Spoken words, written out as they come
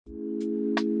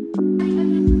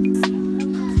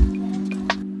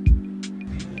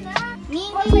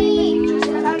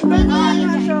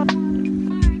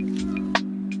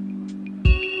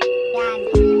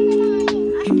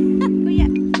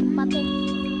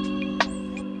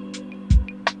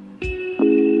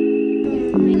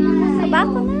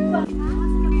ako na.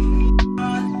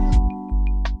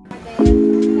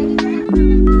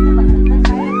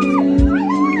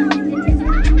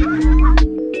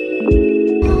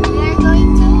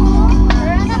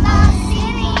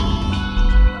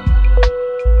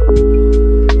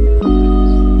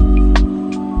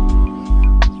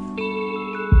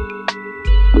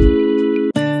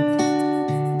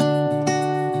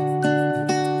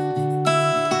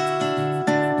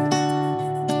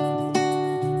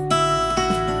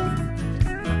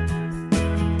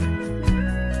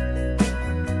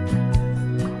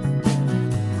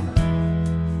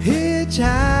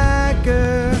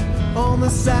 Hitchhiker on the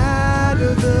side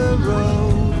of the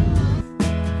road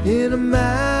in a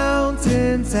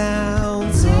mountain town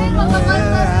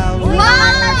somewhere out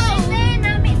west.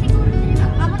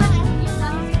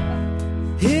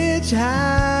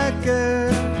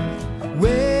 Hitchhiker,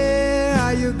 where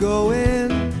are you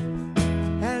going?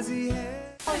 As he heads.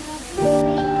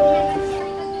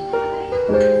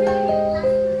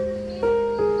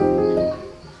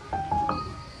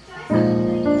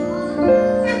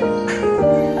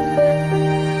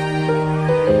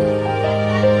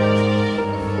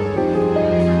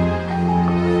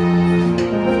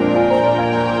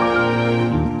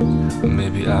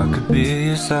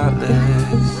 Be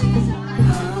solace.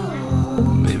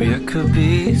 Maybe I could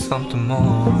be something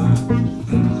more.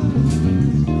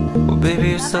 Well,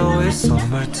 baby, it's always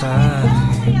summertime.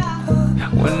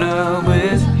 When I'm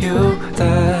with you,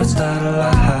 that's not a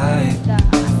lie.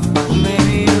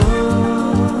 Maybe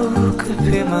you could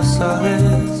be my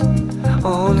solace.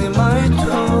 Only my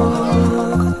two.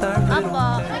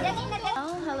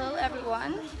 Hello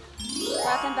everyone.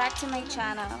 Welcome back to my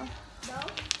channel.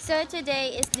 So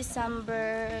today is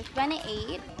December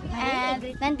 28 and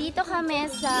nandito kami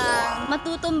sa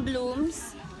Matutum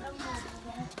Blooms,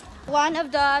 one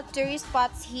of the tourist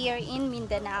spots here in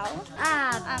Mindanao.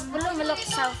 Bulumulok,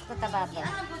 South Cotabato.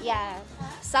 Yeah,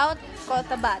 South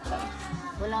Cotabato.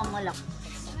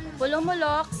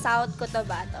 Bulumulok, South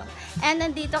Cotabato. And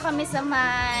nandito kami sa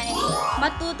may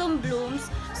Matutum Blooms.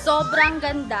 Sobrang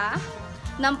ganda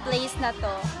ng place na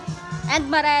to. And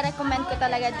mare-recommend ko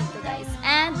talaga dito, guys.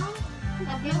 And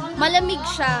malamig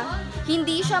siya.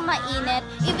 Hindi siya mainit.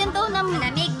 Even though na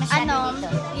malamig masyado dito.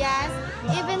 Yes.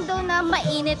 Even though na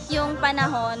mainit yung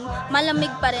panahon,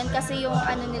 malamig pa rin kasi yung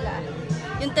nila,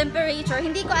 yung temperature.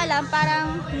 Hindi ko alam,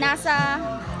 parang nasa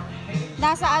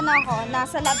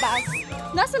labas.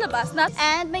 Nasa labas.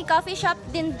 And may coffee shop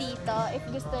din dito if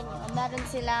gusto niyo. Meron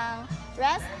silang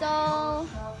resto.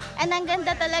 And ang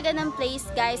ganda talaga ng place,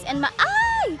 guys. And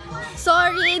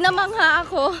sorry, namangha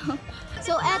ako.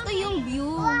 So, eto yung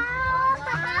view.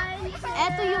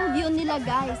 Eto yung view nila,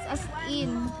 guys. As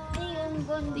in.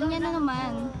 Tingnan na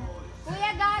naman.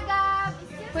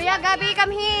 Kuya Gabi,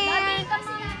 come here!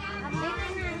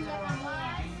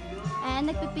 And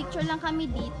nagpipicture lang kami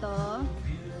dito.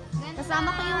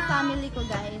 Kasama ko yung family ko,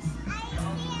 guys.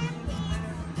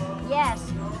 Yes.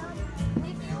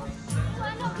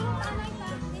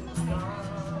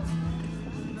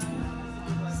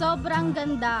 Sobrang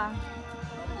ganda.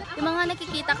 Yung mga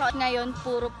nakikita ko ngayon,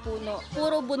 puro puno.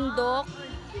 Puro bundok.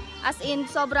 As in,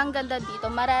 sobrang ganda dito.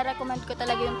 Mare-recommend ko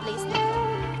talaga yung place dito.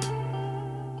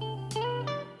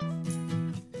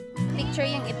 Picture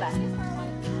yung iba.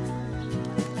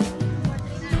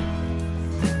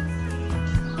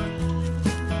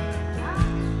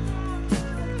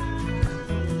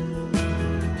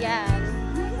 Yan.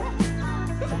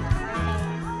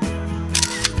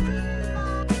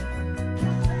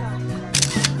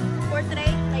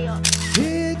 Portrait kayo.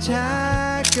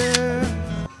 Hitchhiker.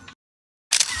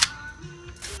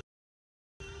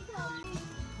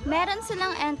 Meron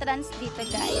silang entrance dito,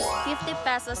 guys. 50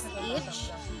 pesos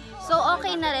each. So,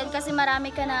 okay na rin kasi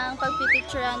marami ka ng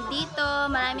pagpipicturean dito.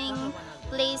 Maraming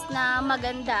place na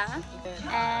maganda.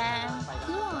 And,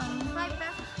 yun.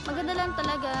 Maganda lang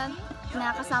talaga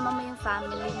na kasama mo yung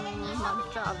family mo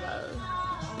mag-travel.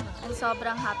 And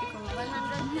sobrang happy ko ngayon.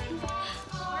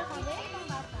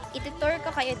 Itutour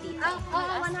ko kayo dito.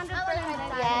 100%.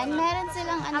 Yan, meron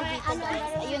silang dito,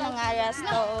 guys. Ayun ang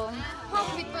resto.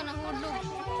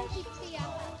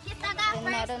 And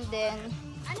meron din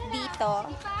dito.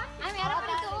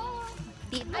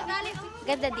 Dito.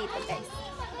 Ganda dito, guys.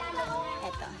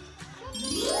 Eto.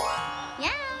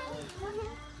 Yan.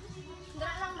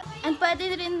 And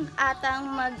pwede rin atang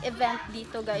mag-event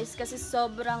dito, guys. Kasi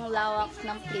sobrang lawak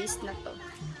ng place na to.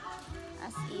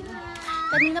 As in.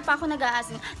 Kanina pa ako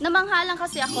nag-aasin. Namanghalang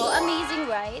kasi ako. Amazing,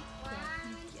 right?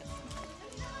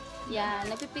 Yan.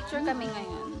 Nagpipicture kami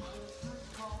ngayon.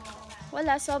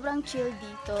 Wala. Sobrang chill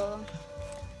dito.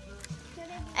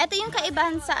 Ito yung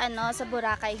kaibahan sa sa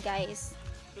Boracay, guys.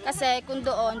 Kasi kung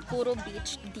doon puro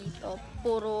beach, dito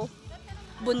puro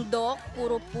bundok,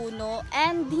 puro puno,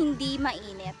 and hindi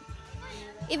mainit.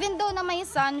 Even though na may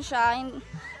sun siya,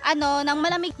 nang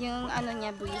malamig yung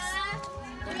niya, breeze.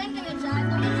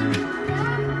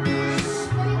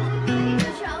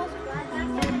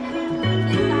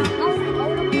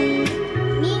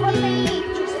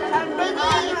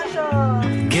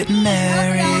 Get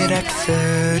married at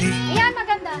 30 Ayan,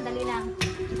 maganda. Dali lang.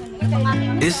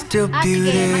 is still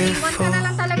beautiful. Iwan ka na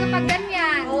lang talaga pag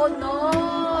ganyan. Oh no.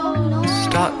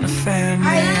 Starting a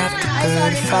family after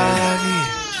 35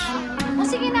 years O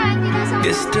sige na, hindi na sa...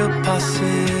 is still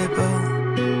possible.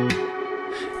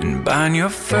 And buying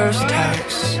your first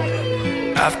house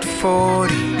after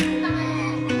 40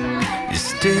 is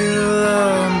still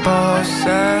a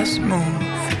boss-ass move.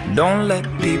 Don't let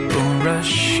people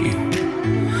rush you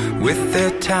with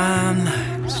their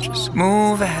timelines. Just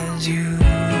move as you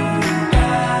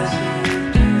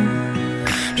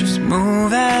just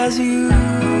move as you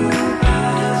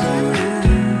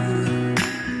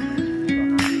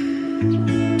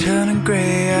turning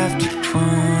gray after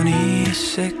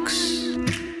 26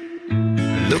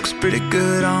 looks pretty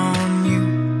good on you.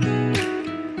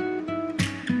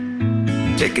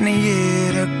 Taking a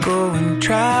year to go and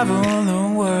travel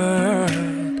the world.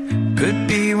 Could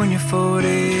be when you're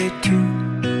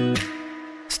 42,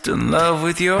 still in love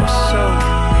with your soul.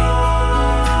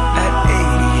 At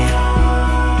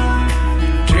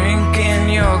 80,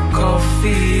 drinking your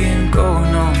coffee and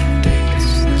going on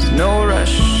dates. There's no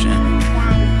rushing,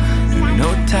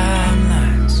 no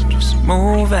timelines. Just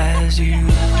move as you.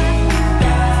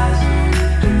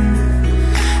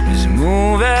 Just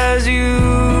move as you.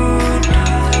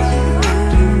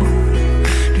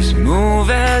 Just move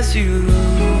as you.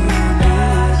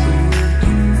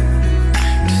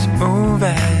 Move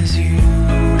as you.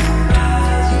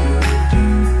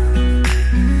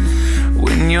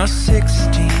 When you're 16,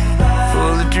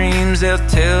 full of dreams, they'll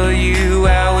tell you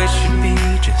how it should be.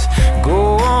 Just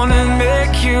go on and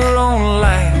make your own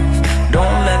life.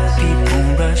 Don't let people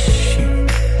rush you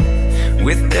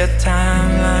with their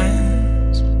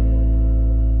timelines.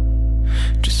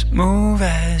 Just move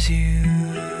as you.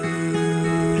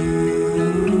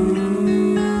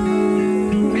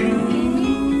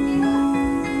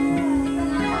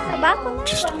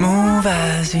 Just move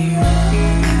as you.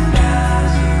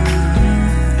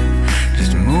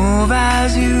 Just move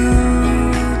as you.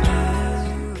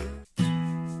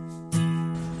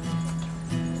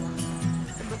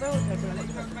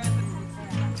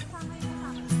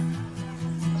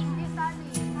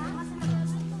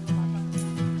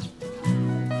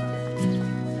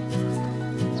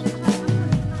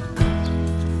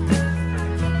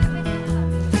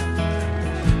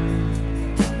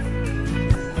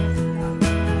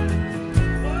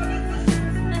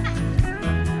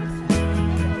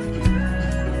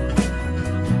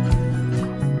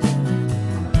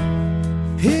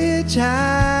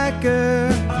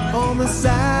 Hitchhiker on the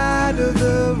side of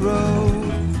the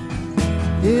road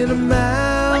in a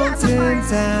mountain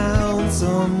town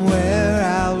somewhere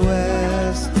out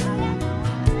west.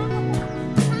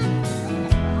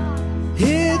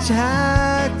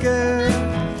 Hitchhiker,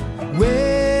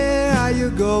 where are you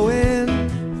going?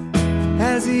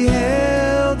 As he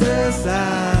held a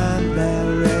sign that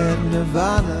read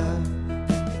Nirvana.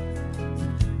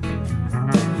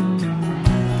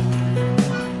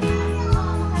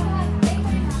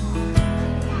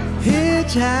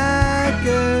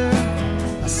 Hitchhiker,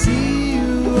 I see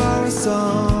you are a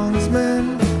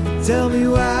songsman. Tell me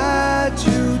why'd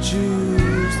you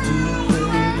choose to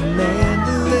play the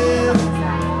mandolin?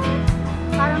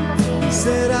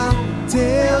 Said I'll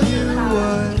tell you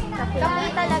what. Kapoy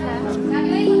talaga.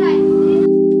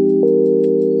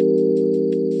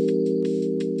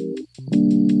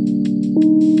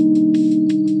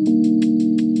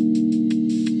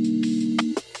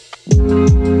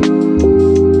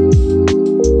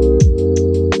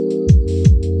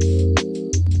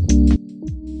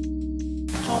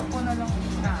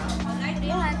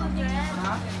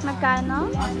 Magkano?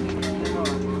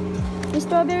 May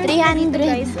strawberry 300. dito,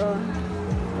 guys, oh.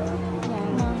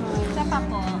 Isa pa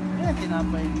po.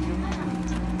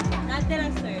 Latte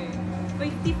lang, sir.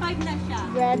 55 na siya.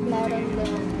 Bread meron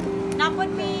din. Napon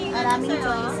may, Maraming sir, oh.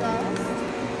 choices.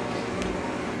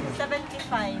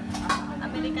 75.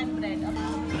 American bread. 4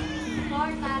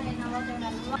 tali na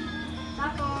watermelon.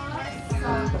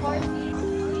 Tapos, 40.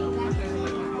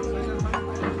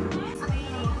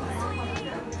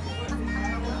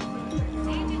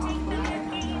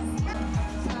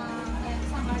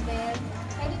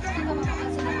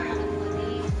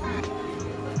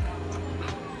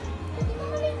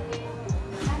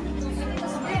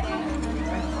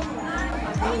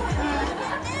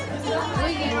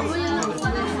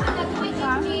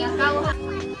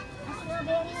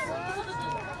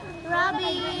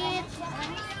 rabbit!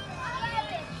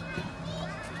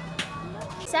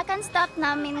 Second stop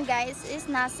namin guys is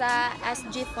nasa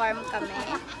SG Farm kami.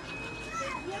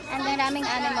 And maraming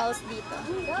animals dito.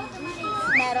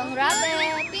 Merong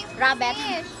rabbit.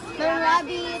 Merong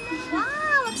rabbit.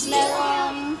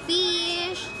 Merong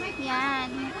fish.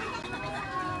 Yan.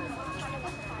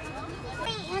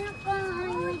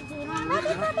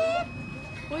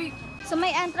 So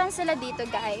may entrance sila dito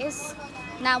guys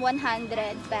na 100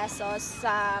 pesos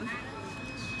sa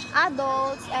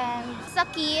adults, and sa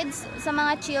kids, sa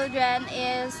mga children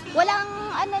is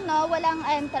walang walang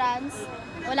entrance.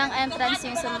 Walang entrance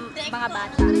yung sa mga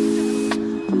bata.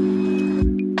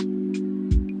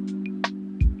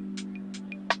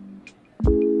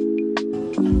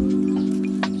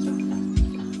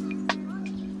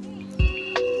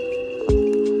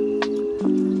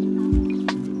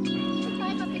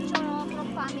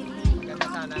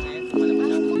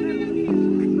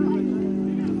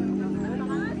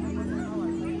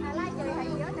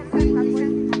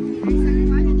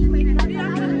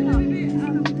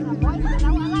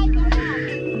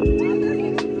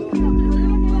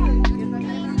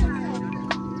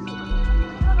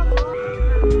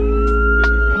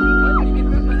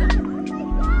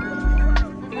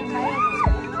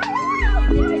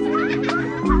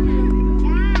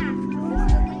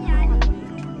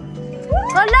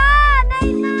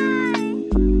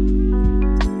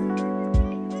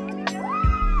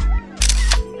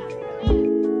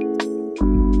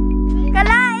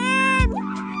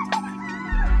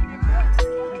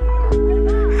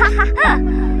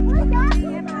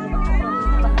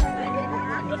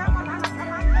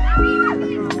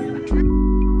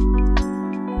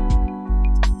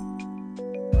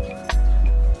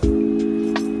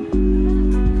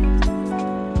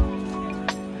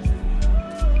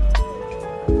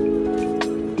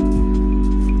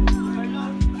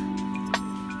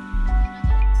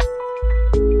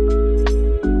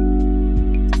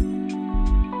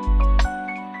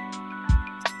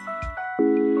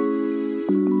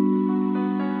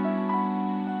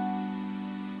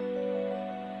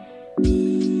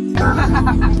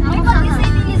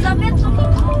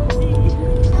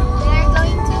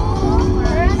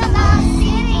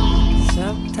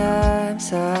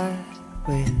 Sometimes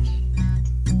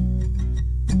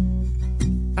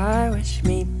I wish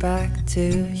me back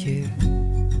to you.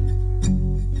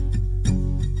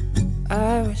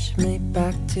 I wish me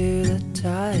back to the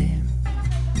time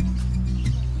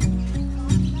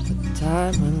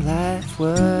when life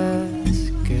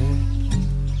was good.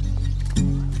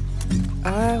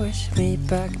 I wish me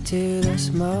back to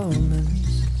those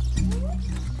moments.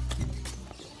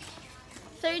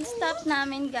 Third stop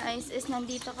namin guys is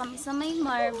nandito kami sa may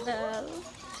Marbel.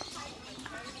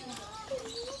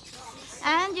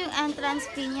 And yung entrance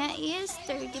fee niya is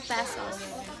 30 pesos.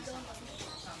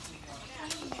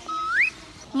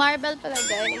 Marbel pala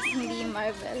guys, hindi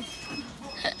Marvel.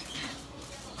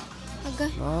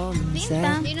 Moments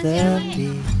at the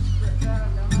beach.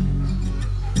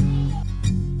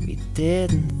 We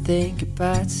didn't think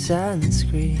about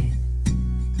sunscreen.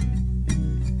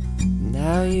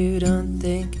 Now you don't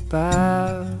think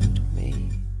about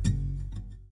me.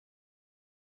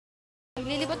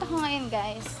 Naglilibot ako ngayon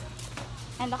guys.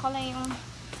 And ako lang yung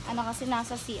kasi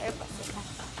nasa CR pa sila.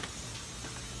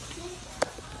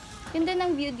 Yun din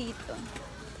ang view dito.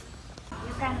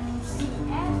 You can see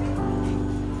everything.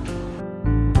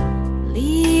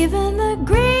 Leaving the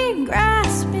green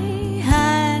grass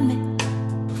behind me,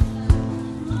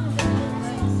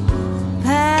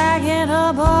 packing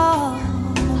up all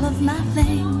of my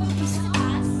things.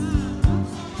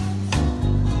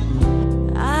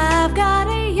 I've got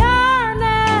a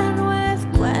yearning with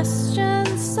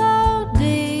questions so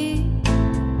deep.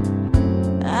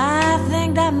 I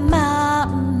think that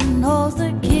mountain holds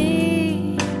the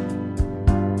key.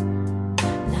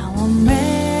 Now I'm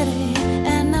ready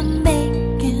and I'm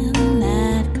making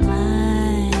that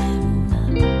climb.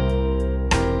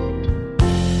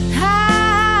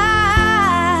 High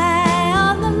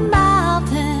on the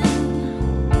mountain,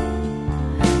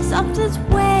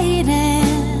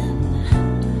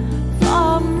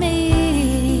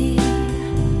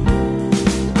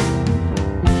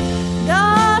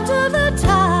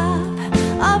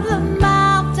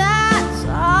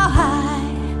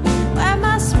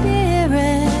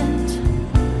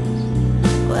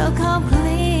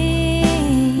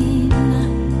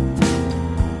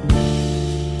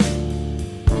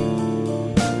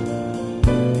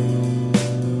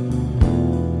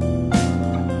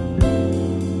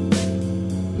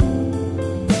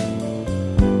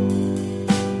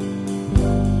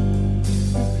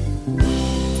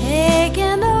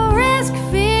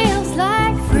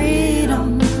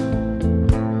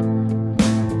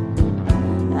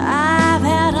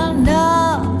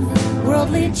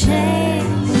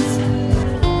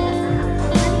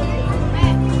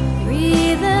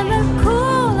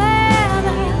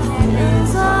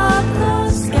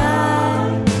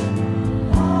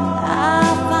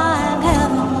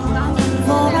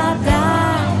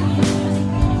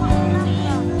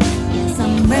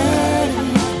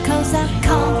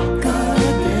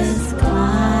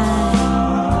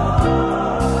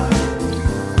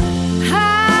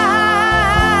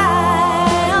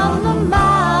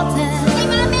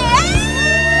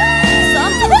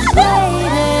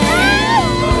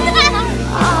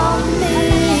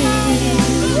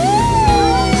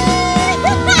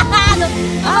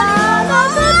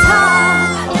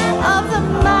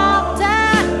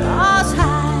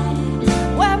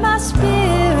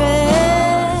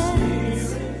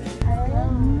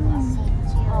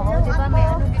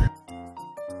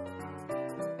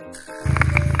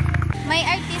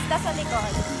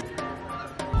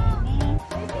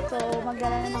 So,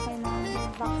 magdala na kayo ng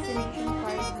vaccination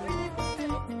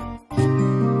card.